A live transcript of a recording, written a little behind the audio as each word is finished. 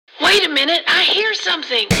Wait a minute, I hear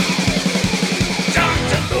something.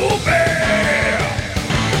 Dr. Movie!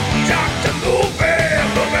 Dr. Movie!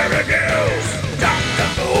 Movie reviews! Dr.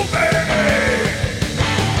 Movie!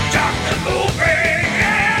 Dr. Movie!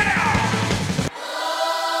 Yeah!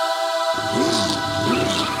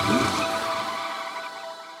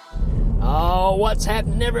 Oh, what's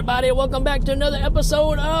happening, everybody? Welcome back to another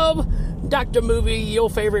episode of Dr. Movie, your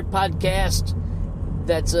favorite podcast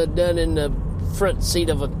that's done in the front seat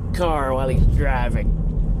of a car while he's driving.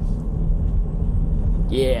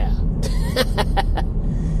 Yeah.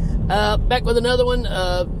 Back with another one.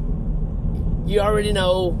 You already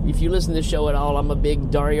know, if you listen to the show at all, I'm a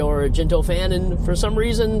big Dario Argento fan, and for some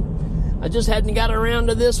reason, I just hadn't got around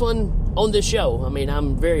to this one on this show. I mean,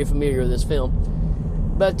 I'm very familiar with this film.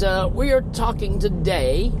 But we are talking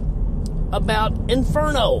today about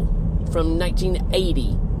Inferno from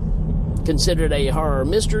 1980. Considered a horror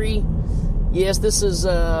mystery. Yes, this is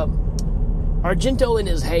Argento in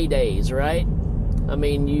his heydays, right? I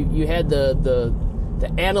mean, you had the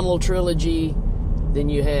Animal trilogy, then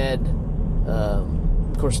you had,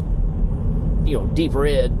 of course, Deep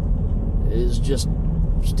Red is just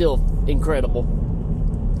still incredible.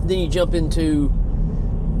 Then you jump into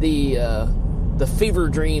the fever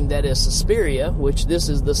dream that is Suspiria, which this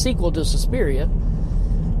is the sequel to Suspiria,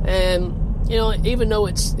 and even though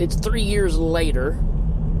it's 3 years later,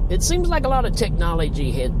 it seems like a lot of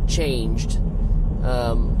technology had changed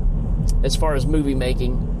as far as movie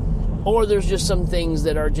making, or there's just some things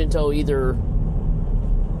that Argento either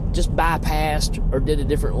just bypassed or did a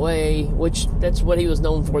different way, which that's what he was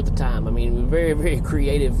known for at the time. I mean, very, very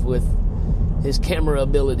creative with his camera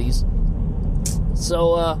abilities.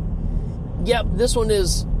 So, yep, this one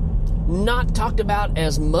is not talked about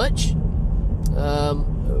as much.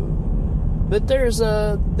 But there's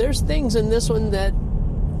things in this one that,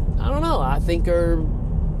 I don't know, I think are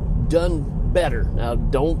done better. Now,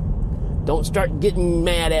 don't start getting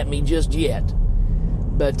mad at me just yet.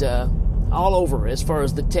 But all over as far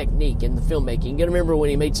as the technique and the filmmaking. You gotta remember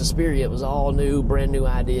when he made Suspiria, it was all new, brand new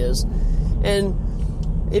ideas. And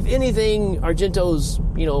if anything, Argento's,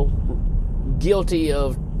 guilty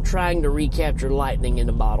of trying to recapture lightning in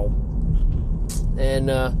a bottle.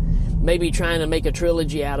 And maybe trying to make a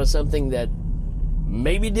trilogy out of something that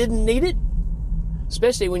maybe didn't need it,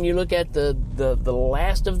 especially when you look at the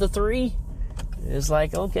last of the three. It's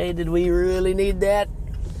like, okay, did we really need that?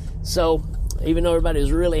 So, even though everybody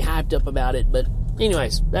was really hyped up about it, but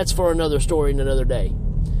anyways, that's for another story and another day.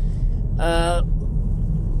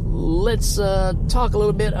 Let's talk a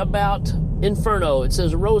little bit about Inferno. It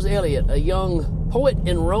says Rose Elliott, a young poet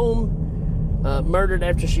in Rome, murdered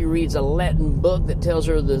after she reads a Latin book that tells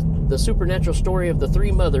her the supernatural story of the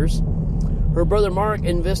three mothers. Her brother Mark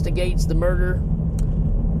investigates the murder.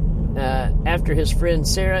 After his friend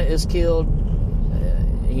Sarah is killed,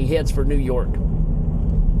 he heads for New York.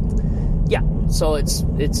 Yeah, so it's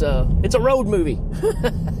a road movie.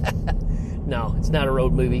 No, it's not a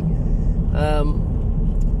road movie.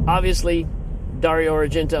 Obviously, Dario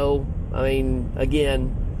Argento. I mean,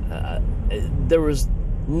 again, there was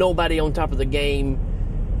nobody on top of the game.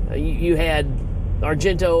 You had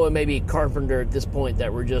Argento and maybe Carpenter at this point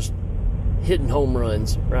that were just hitting home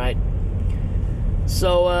runs, right?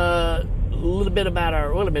 So, a little bit about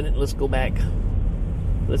wait a minute, let's go back.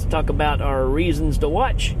 Let's talk about our reasons to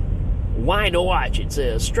watch. Why to watch, it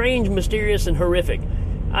says. Strange, mysterious, and horrific.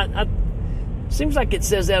 Seems like it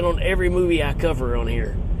says that on every movie I cover on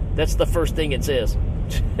here. That's the first thing it says.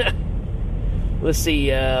 Let's see,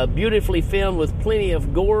 beautifully filmed with plenty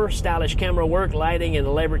of gore, stylish camera work, lighting, and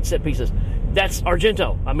elaborate set pieces. That's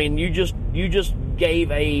Argento. I mean, you just gave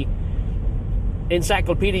a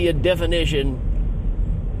encyclopedia definition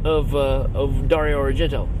of Dario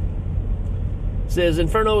Argento. It says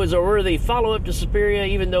Inferno is a worthy follow-up to Suspiria,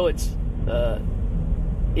 even though it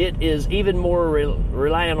is even more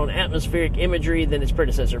reliant on atmospheric imagery than its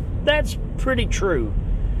predecessor. That's pretty true,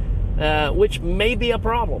 which may be a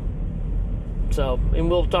problem. So, and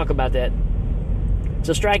we'll talk about that. It's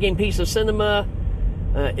a striking piece of cinema,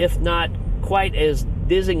 if not quite as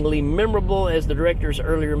dizzyingly memorable as the director's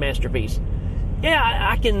earlier masterpiece. Yeah,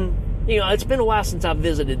 I can, it's been a while since I've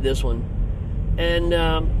visited this one. And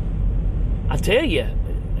I tell you,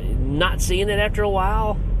 not seeing it after a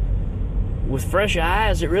while with fresh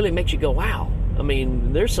eyes, it really makes you go, wow. I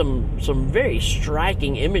mean, there's some very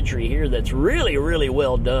striking imagery here that's really, really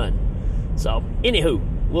well done. So, anywho,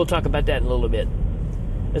 we'll talk about that in a little bit.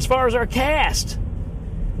 As far as our cast,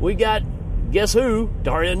 we got, guess who?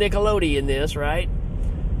 Daria Nicolodi in this, right?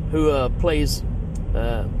 Who plays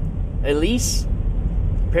Elise.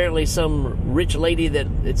 Apparently some rich lady that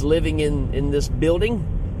is living in this building.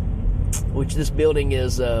 which this building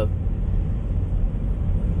is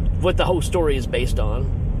what the whole story is based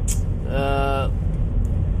on.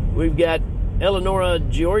 We've got Eleonora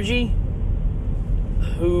Georgi,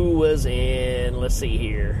 who was in, let's see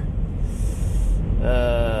here,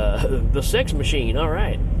 The Sex Machine. All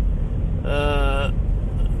right, a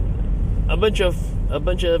bunch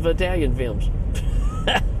of Italian films.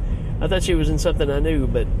 I thought she was in something I knew,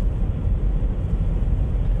 but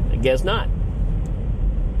I guess not.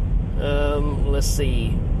 Let's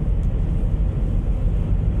see.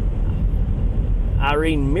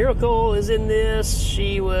 Irene Miracle is in this.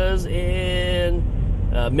 She was in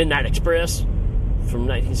Midnight Express from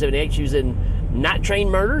 1978. She was in Night Train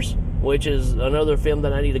Murders, which is another film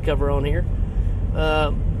that I need to cover on here.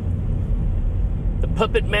 The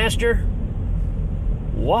Puppet Master,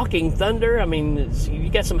 Walking Thunder. I mean, you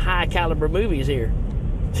got some high caliber movies here.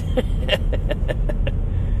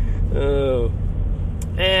 Oh.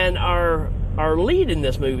 And our lead in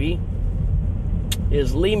this movie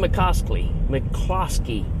is Lee McCloskey.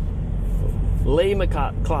 Lee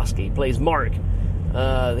McCloskey plays Mark.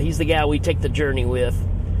 He's the guy we take the journey with.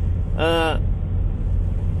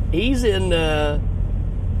 He's in a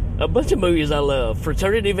bunch of movies I love.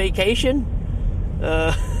 Fraternity Vacation.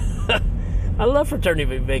 I love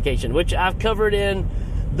Fraternity Vacation, which I've covered in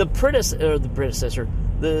the predecessor.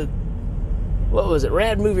 What was it?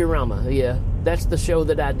 Rad Movie Rama. Yeah, that's the show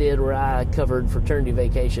that I did where I covered Fraternity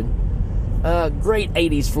Vacation. Great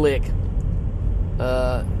 80s flick.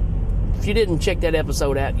 If you didn't check that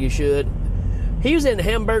episode out, you should. He was in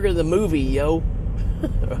Hamburger the Movie, yo.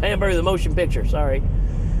 Hamburger the Motion Picture, sorry.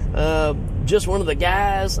 Just one of the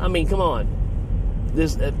guys. I mean, come on.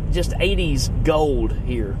 This just 80s gold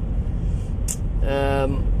here.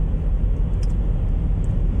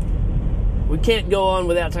 We can't go on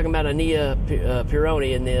without talking about Ania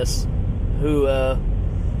Pironi in this, who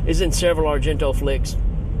is in several Argento flicks.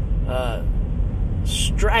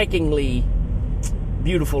 Strikingly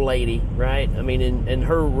beautiful lady, right? I mean, and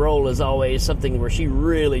her role is always something where she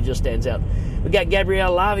really just stands out. We got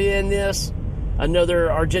Gabrielle Lavia in this, another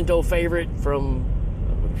Argento favorite from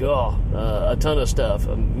a ton of stuff,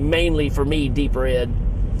 mainly for me, Deep Red,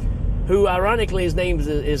 who ironically his name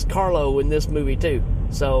is Carlo in this movie too.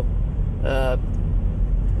 So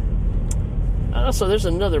also there's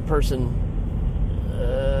another person,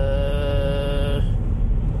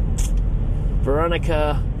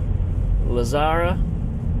 Veronica Lazara.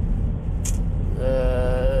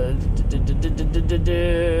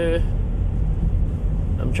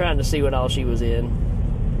 I'm trying to see what all she was in.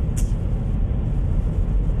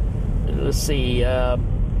 Let's see.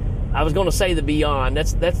 I was going to say The Beyond.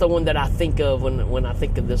 That's the one that I think of when I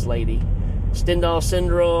think of this lady. Stendhal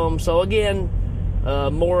Syndrome. So again,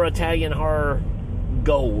 more Italian horror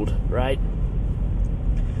gold, right?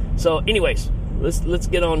 So, anyways, let's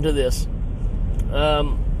get on to this.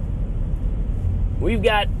 We've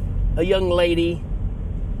got a young lady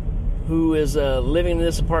who is living in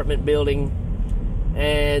this apartment building,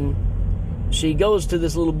 and she goes to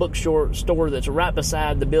this little bookstore that's right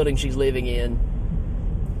beside the building she's living in.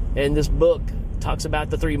 And this book talks about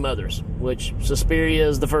the three mothers, which Suspiria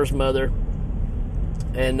is the first mother,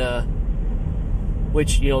 and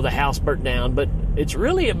which, the house burnt down. But it's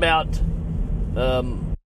really about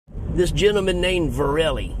this gentleman named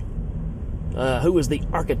Varelli, who was the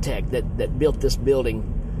architect that built this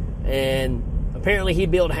building. And apparently he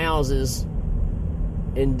built houses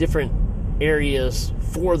in different areas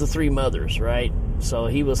for the three mothers, right? So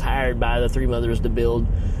he was hired by the three mothers to build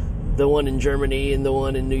the one in Germany and the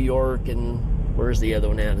one in New York, and where's the other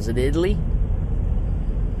one at? Is it Italy?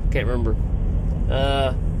 Can't remember.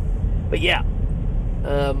 But yeah.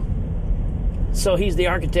 So he's the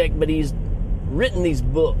architect, but he's written these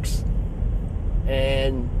books,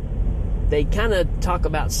 and they kind of talk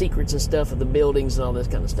about secrets and stuff of the buildings and all this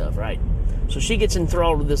kind of stuff, right? So she gets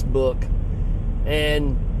enthralled with this book,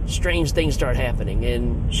 and strange things start happening,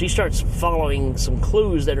 and she starts following some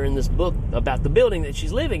clues that are in this book about the building that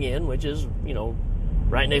she's living in, which is,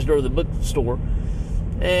 right next door to the bookstore.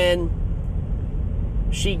 And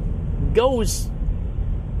she goes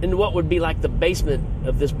into what would be like the basement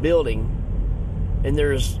of this building, and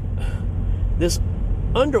there's this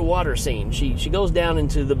underwater scene. She goes down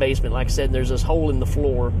into the basement, like I said, and there's this hole in the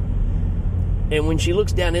floor, and when she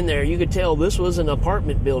looks down in there, you could tell this was an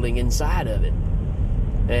apartment building inside of it.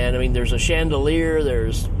 And I mean, there's a chandelier,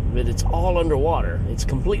 but it's all underwater. It's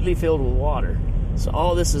completely filled with water. So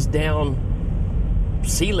all this is down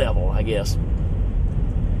sea level, I guess.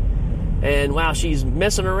 And while she's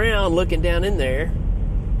messing around looking down in there,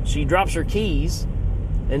 she drops her keys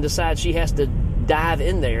and decides she has to dive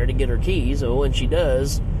in there to get her keys. So when she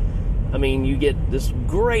does, I mean, you get this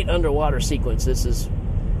great underwater sequence. This is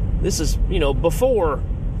before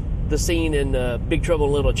the scene in Big Trouble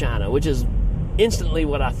in Little China, which is instantly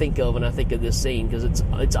what I think of when I think of this scene, because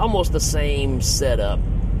it's almost the same setup.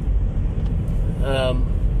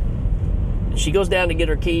 She goes down to get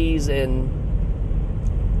her keys, and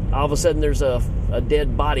all of a sudden there's a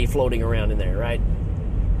dead body floating around in there, right?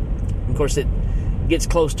 Of course, it gets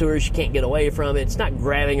close to her. She can't get away from it. It's not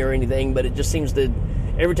grabbing her or anything, but it just seems to,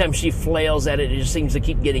 every time she flails at it, it just seems to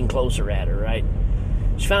keep getting closer at her, right?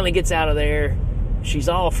 She finally gets out of there. She's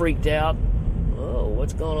all freaked out. Oh,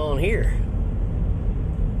 what's going on here?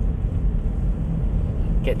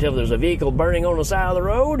 Can't tell if there's a vehicle burning on the side of the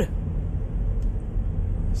road.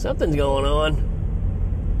 Something's going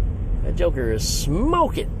on. That joker is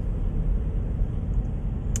smoking.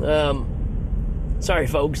 Sorry,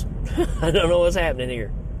 folks. I don't know what's happening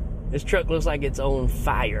here. This truck looks like it's on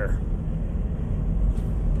fire.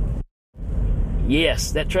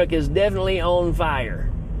 Yes, that truck is definitely on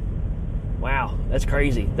fire. Wow, that's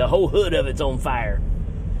crazy. The whole hood of it's on fire.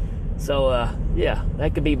 So, yeah,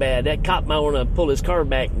 that could be bad. That cop might want to pull his car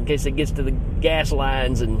back in case it gets to the gas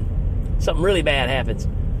lines and something really bad happens.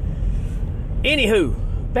 Anywho,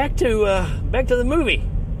 back to the movie.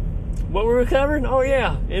 What were we covering? Oh,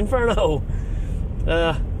 yeah, Inferno.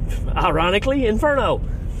 Ironically, Inferno.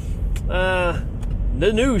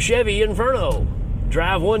 The new Chevy Inferno.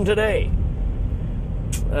 Drive one today.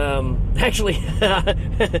 Actually, now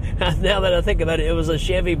that I think about it, it was a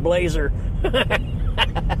Chevy Blazer.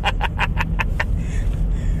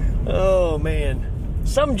 Oh, man.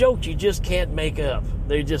 Some jokes you just can't make up.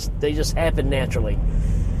 They just happen naturally.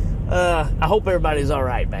 I hope everybody's all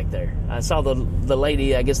right back there. I saw the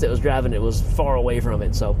lady, I guess, that was driving it was far away from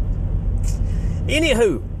it. So,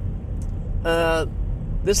 anywho,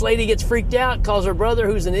 this lady gets freaked out, calls her brother,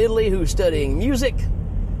 who's in Italy, who's studying music,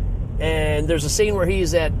 and there's a scene where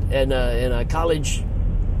he's in a college,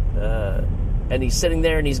 and he's sitting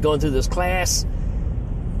there and he's going through this class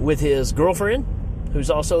with his girlfriend, who's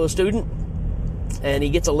also a student. And he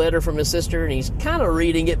gets a letter from his sister, and he's kind of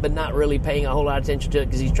reading it, but not really paying a whole lot of attention to it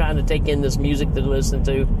because he's trying to take in this music that they're listening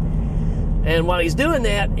to. And while he's doing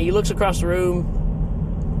that, he looks across the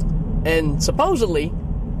room, and supposedly,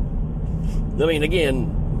 I mean,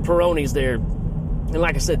 again, Peroni's there, and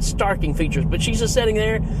like I said, starking features, but she's just sitting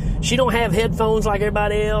there. She don't have headphones like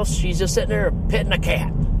everybody else. She's just sitting there petting a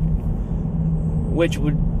cat, which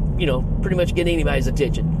would, pretty much get anybody's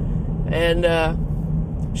attention. And,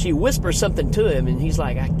 she whispers something to him, and he's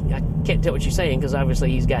like, I can't tell what she's saying because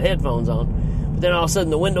obviously he's got headphones on. But then all of a sudden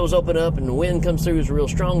the windows open up and the wind comes through. It's real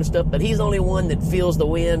strong and stuff, but he's the only one that feels the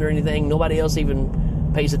wind or anything. Nobody else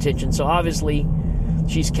even pays attention. So obviously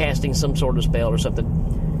she's casting some sort of spell or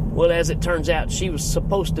something. Well, as it turns out, she was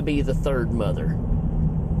supposed to be the third mother.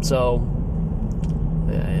 So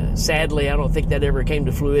sadly, I don't think that ever came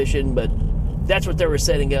to fruition, but that's what they were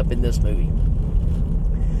setting up in this movie.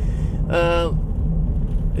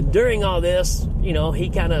 During all this, he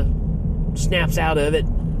kind of snaps out of it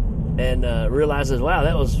and realizes, wow,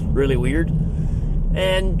 that was really weird,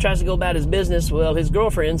 and tries to go about his business. Well, his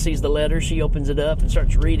girlfriend sees the letter. She opens it up and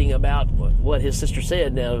starts reading about what his sister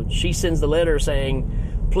said. Now, she sends the letter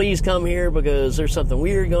saying, please come here because there's something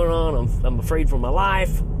weird going on. I'm afraid for my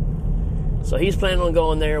life. So he's planning on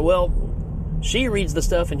going there. Well, she reads the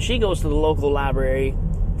stuff, and she goes to the local library,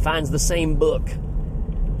 finds the same book,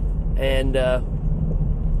 and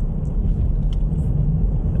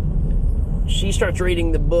she starts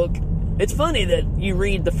reading the book. It's funny that you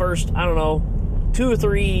read the first, 2 or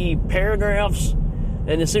 3 paragraphs,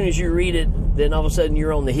 and as soon as you read it, then all of a sudden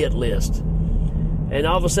you're on the hit list. And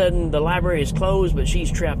all of a sudden the library is closed, but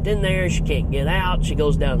she's trapped in there. She can't get out. She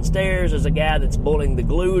goes downstairs. There's a guy that's boiling the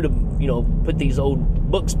glue to, put these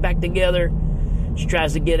old books back together. She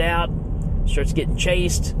tries to get out, starts getting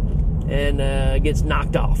chased, and gets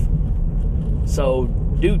knocked off. So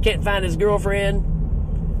dude can't find his girlfriend.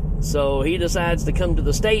 So he decides to come to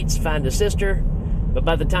the States, find his sister. But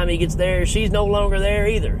by the time he gets there, she's no longer there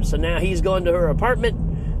either. So now he's going to her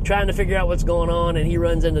apartment, trying to figure out what's going on. And he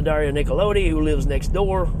runs into Daria Nicolodi, who lives next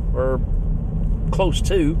door, or close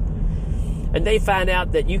to. And they find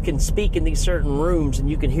out that you can speak in these certain rooms, and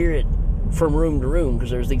you can hear it from room to room,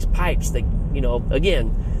 because there's these pipes that,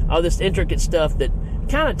 again, all this intricate stuff that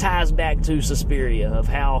kind of ties back to Suspiria, of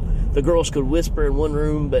how the girls could whisper in one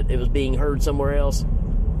room, but it was being heard somewhere else.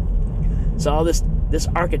 So all this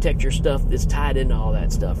architecture stuff is tied into all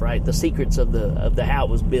that stuff, right? The secrets of the how it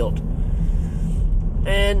was built,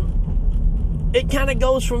 and it kind of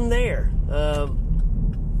goes from there.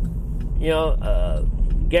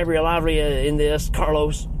 Gabriel Avria in this,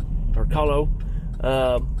 Carlo,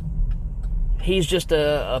 he's just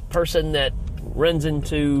a person that runs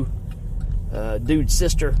into dude's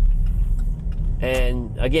sister.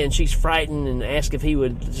 And again, she's frightened and asks if he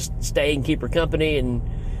would just stay and keep her company. And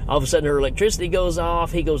all of a sudden her electricity goes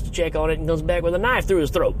off. He goes to check on it and comes back with a knife through his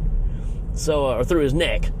throat. So, or through his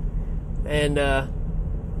neck. And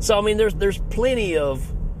so, I mean, there's plenty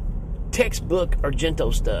of textbook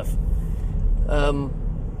Argento stuff.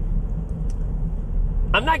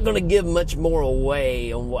 I'm not going to give much more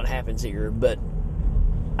away on what happens here, but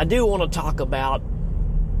I do want to talk about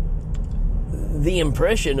the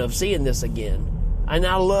impression of seeing this again. And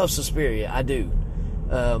I love Suspiria, I do.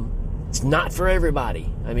 It's not for everybody.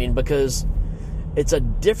 I mean, because it's a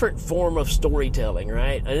different form of storytelling,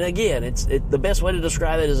 right? And again, the best way to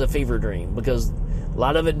describe it is a fever dream, because a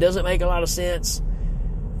lot of it doesn't make a lot of sense.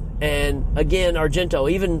 And again,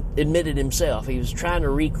 Argento even admitted himself, he was trying to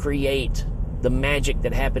recreate the magic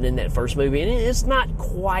that happened in that first movie. And it's not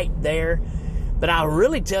quite there, but I'll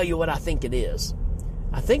really tell you what I think it is.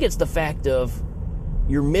 I think it's the fact of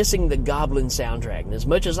you're missing the Goblin soundtrack. And as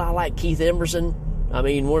much as I like Keith Emerson, I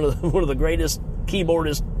mean, one of the greatest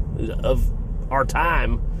keyboardists of our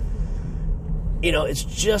time, you know, it's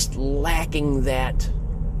just lacking that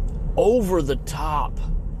over-the-top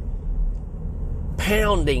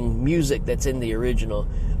pounding music that's in the original.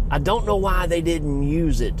 I don't know why they didn't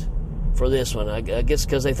use it for this one. I guess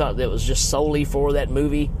because they thought that it was just solely for that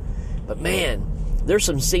movie. But man, there's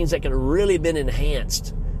some scenes that could have really been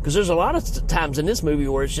enhanced, because there's a lot of times in this movie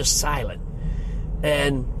where it's just silent.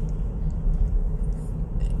 And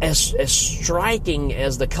as striking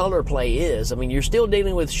as the color play is, I mean, you're still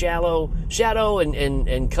dealing with shadow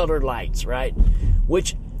and colored lights, right?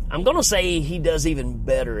 Which I'm going to say he does even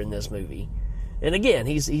better in this movie. And again,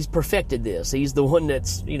 he's perfected this. He's the one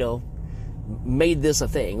that's, you know, made this a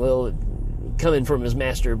thing. Well, coming from his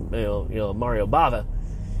master, you know, Mario Bava,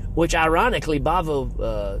 which ironically,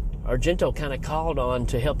 Argento kind of called on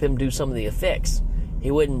to help him do some of the effects. He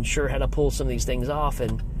wasn't sure how to pull some of these things off,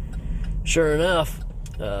 and sure enough,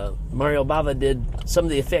 Mario Bava did some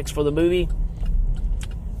of the effects for the movie.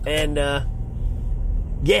 And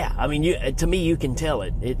yeah, I mean, to me, you can tell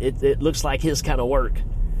it. It looks like his kind of work.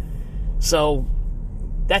 So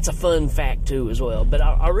that's a fun fact too, as well. But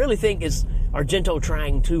I really think it's Argento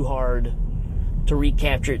trying too hard to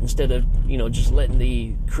recapture it instead of, you know, just letting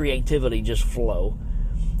the creativity just flow.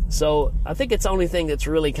 So I think it's the only thing that's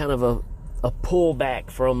really kind of a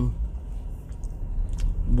pullback from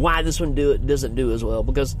why this one doesn't do as well,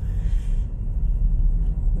 because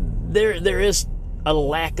there is a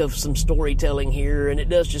lack of some storytelling here, and it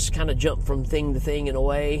does just kind of jump from thing to thing in a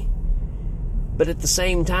way. But at the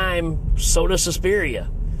same time, so does Suspiria.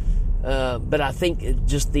 But I think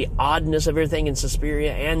just the oddness of everything in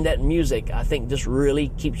Suspiria and that music, I think, just really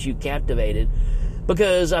keeps you captivated.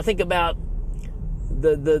 Because I think about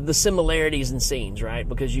the similarities in scenes, right?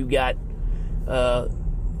 Because you got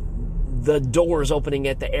the doors opening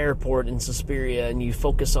at the airport in Suspiria, and you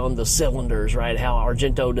focus on the cylinders, right? How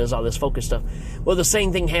Argento does all this focus stuff. Well, the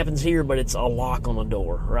same thing happens here, but it's a lock on a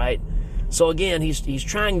door, right? So again, he's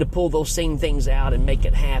trying to pull those same things out and make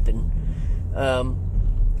it happen.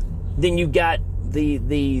 Then you got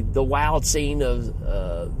the wild scene of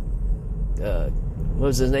what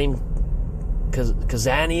was his name?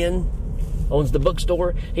 Kazanian owns the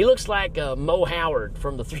bookstore. He looks like Mo Howard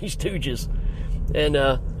from the Three Stooges, and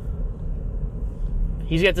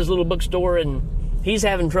he's got this little bookstore, and he's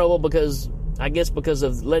having trouble because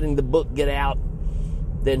of letting the book get out.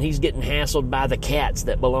 Then he's getting hassled by the cats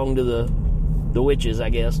that belong to the witches, I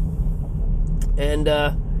guess. And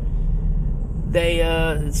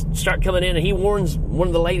they start coming in, and he warns one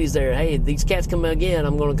of the ladies there, hey, these cats come again,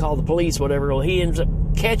 I'm going to call the police, whatever. Well, he ends up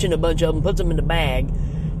catching a bunch of them, puts them in the bag,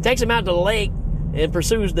 takes them out to the lake, and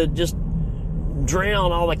pursues to just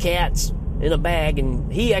drown all the cats in a bag,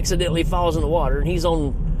 and he accidentally falls in the water, and he's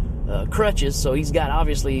on crutches, so he's got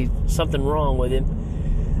obviously something wrong with him.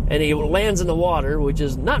 And he lands in the water, which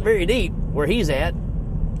is not very deep where he's at,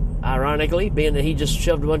 ironically, being that he just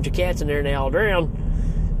shoved a bunch of cats in there and they all drowned.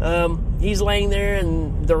 He's laying there,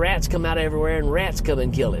 and the rats come out everywhere, and rats come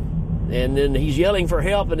and kill him. And then he's yelling for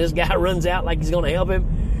help, and this guy runs out like he's going to help him,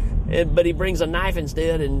 but he brings a knife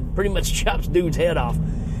instead and pretty much chops dude's head off.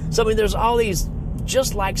 So, I mean, there's all these,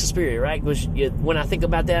 just like Suspiria, right? Because when I think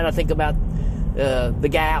about that, I think about the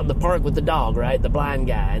guy out in the park with the dog, right? The blind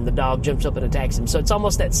guy, and the dog jumps up and attacks him. So it's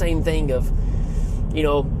almost that same thing of, you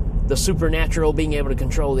know, the supernatural being able to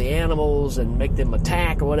control the animals and make them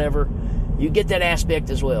attack or whatever. You get that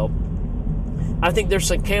aspect as well. I think there's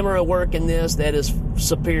some camera work in this that is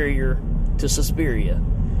superior to Suspiria.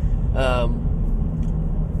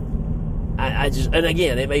 and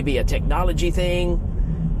again, it may be a technology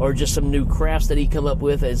thing or just some new crafts that he come up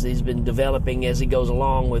with as he's been developing as he goes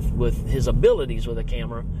along with his abilities with a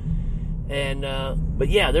camera. And but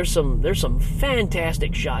yeah, there's some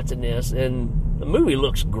fantastic shots in this, and the movie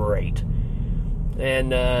looks great.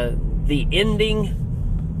 And the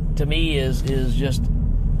ending to me is just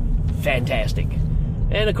fantastic.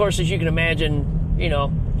 And of course, as you can imagine, you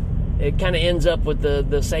know, it kind of ends up with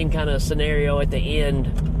the same kind of scenario at the end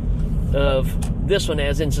of this one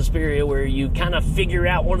as in Suspiria, where you kind of figure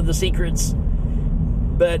out one of the secrets,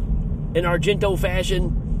 but in Argento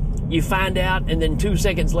fashion, you find out, and then 2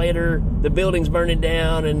 seconds later, the building's burning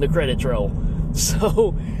down and the credits roll.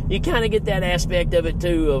 So you kind of get that aspect of it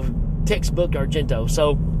too, of textbook Argento.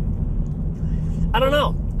 So I don't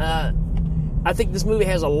know. I think this movie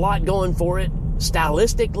has a lot going for it.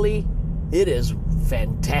 Stylistically, it is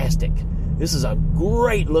fantastic. This is a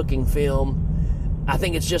great looking film. I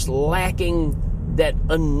think it's just lacking that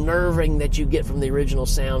unnerving that you get from the original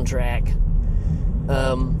soundtrack.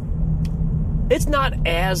 It's not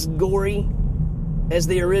as gory as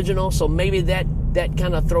the original, so maybe that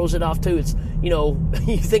kind of throws it off too. It's, you know,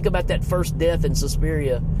 you think about that first death in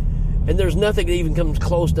Suspiria, and there's nothing that even comes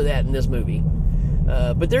close to that in this movie.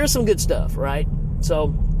 But there is some good stuff, right?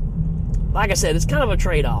 So, like I said, it's kind of a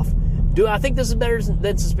trade-off. Do I think this is better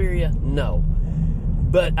than Suspiria? No.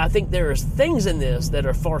 But I think there are things in this that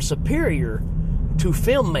are far superior to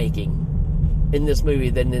filmmaking in this movie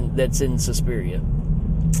than that's in Suspiria.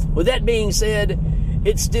 With that being said,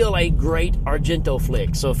 it's still a great Argento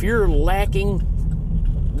flick. So if you're lacking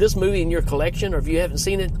this movie in your collection, or if you haven't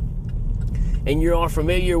seen it and you are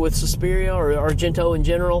familiar with Suspiria or Argento in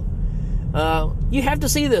general, you have to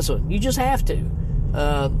see this one. You just have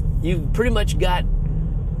to. You've pretty much got,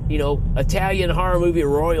 you know, Italian horror movie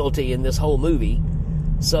royalty in this whole movie.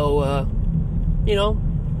 So, you know,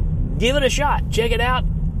 give it a shot. Check it out.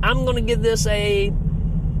 I'm going to give this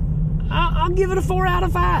I'll give it a 4 out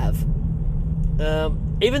of 5.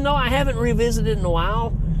 Even though I haven't revisited it in a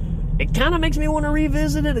while, it kind of makes me want to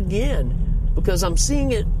revisit it again because I'm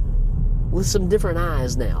seeing it with some different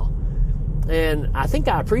eyes now. And I think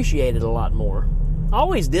I appreciate it a lot more. I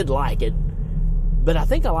always did like it, but I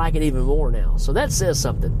think I like it even more now. So that says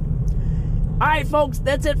something. All right, folks,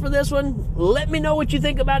 that's it for this one. Let me know what you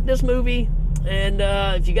think about this movie. And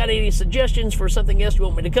if you got any suggestions for something else you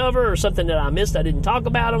want me to cover or something that I missed I didn't talk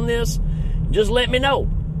about on this, just let me know.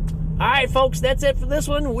 All right, folks, that's it for this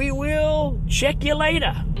one. We will check you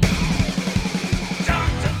later.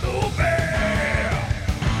 Dr. Movie.